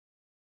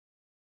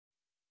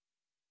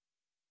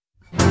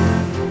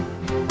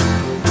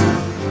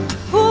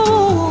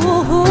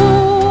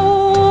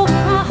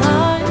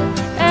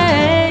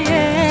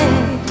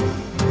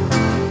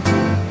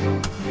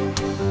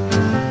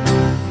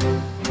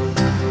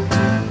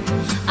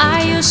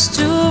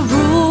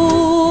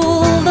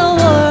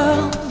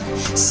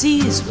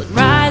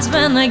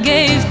When I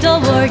gave the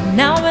word,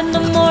 now in the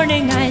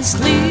morning I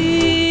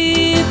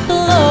sleep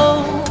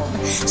alone,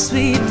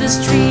 sweep the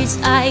streets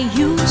I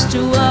used to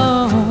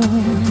own.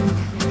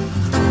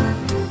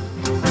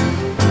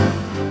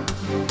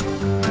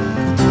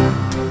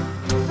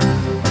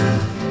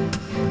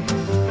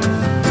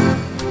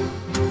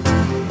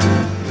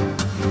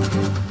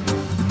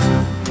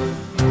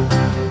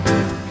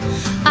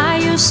 I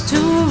used to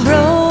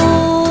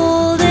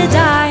roll the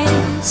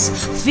dice,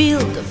 feel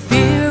the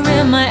fear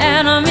in my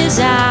enemy's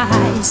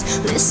eyes,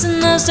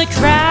 listen as the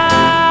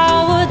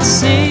crowd would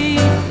sing.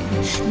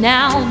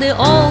 Now the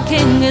old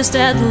king is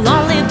dead,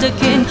 long live the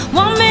king.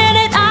 1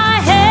 minute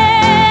I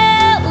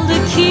held the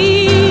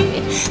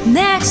key,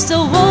 next the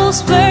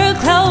walls were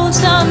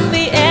closed on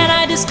me, and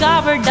I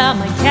discovered that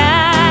my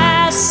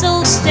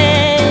castle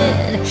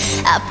stood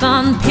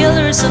upon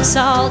pillars of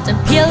salt and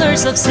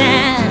pillars of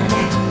sand.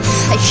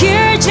 I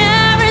hear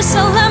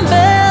Jerusalem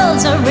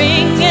bells are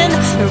ringing,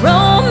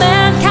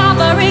 Roman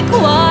cavalry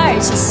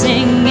choirs are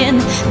singing.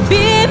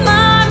 Be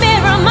my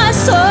mirror, my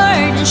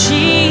sword and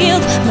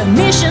shield, my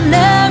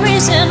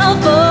missionaries in a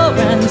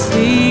foreign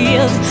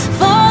field.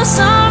 For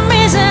some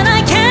reason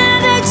I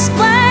can't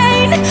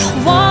explain,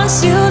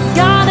 once you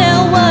got it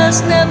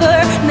was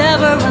never,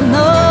 never an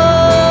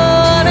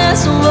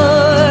honest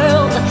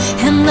world,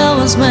 and that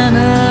was when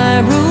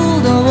I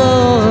ruled the world.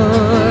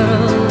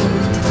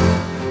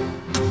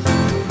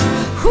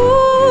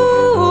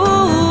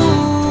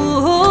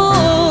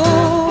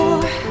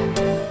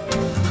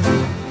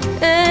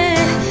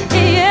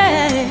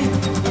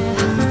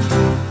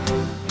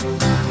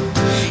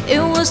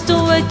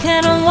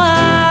 And a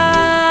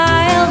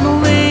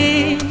wild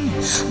wind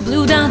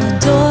blew down the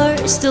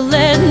doors to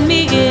let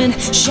me in,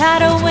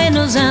 shadow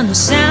windows and the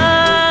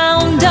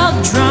sound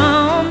of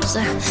drums.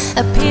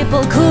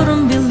 People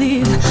couldn't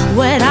believe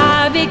what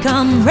I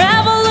become.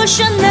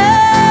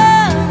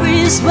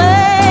 Revolutionaries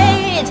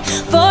wait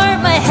for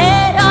my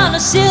head on a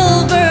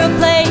silver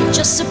plate,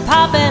 just a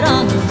puppet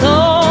on a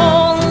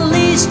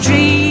lonely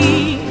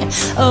street.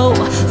 Oh,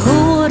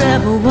 who would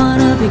ever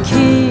wanna be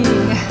king?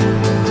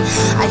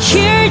 I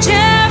hear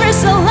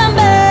Jerusalem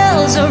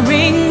bells are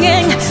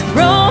ringing,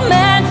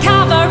 Roman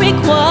cavalry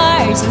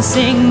choirs and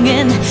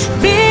singing.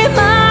 Be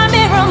my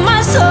mirror,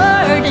 my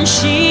sword and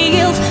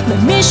shield, my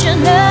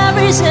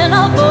missionaries in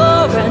a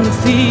foreign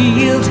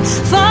field.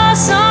 For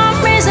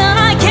some reason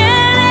I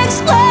can't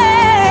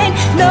explain,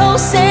 no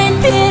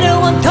Saint Peter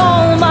would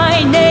call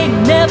my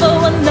name, never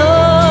an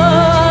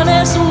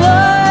honest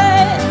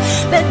word,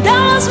 but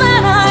that was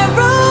when I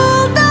ruled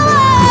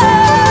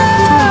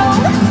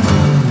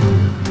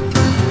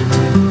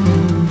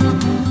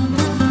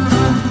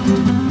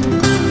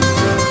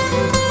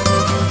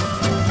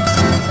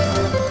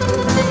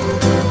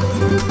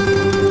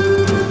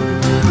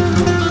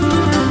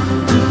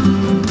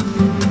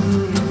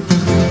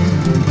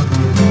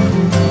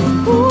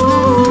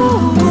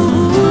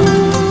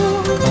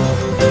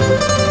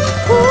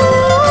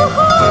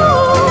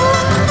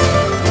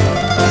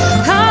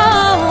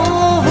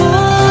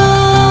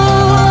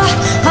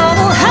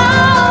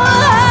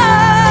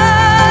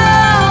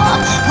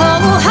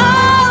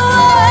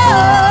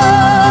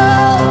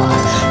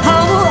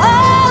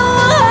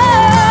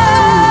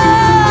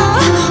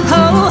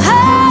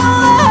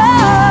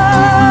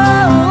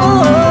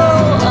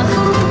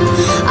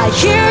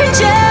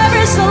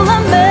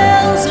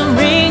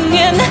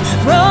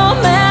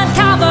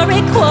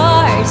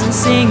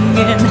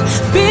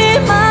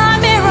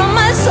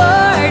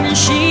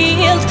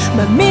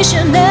the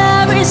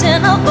missionaries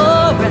in a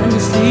foreign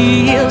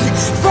field.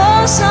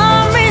 For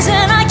some reason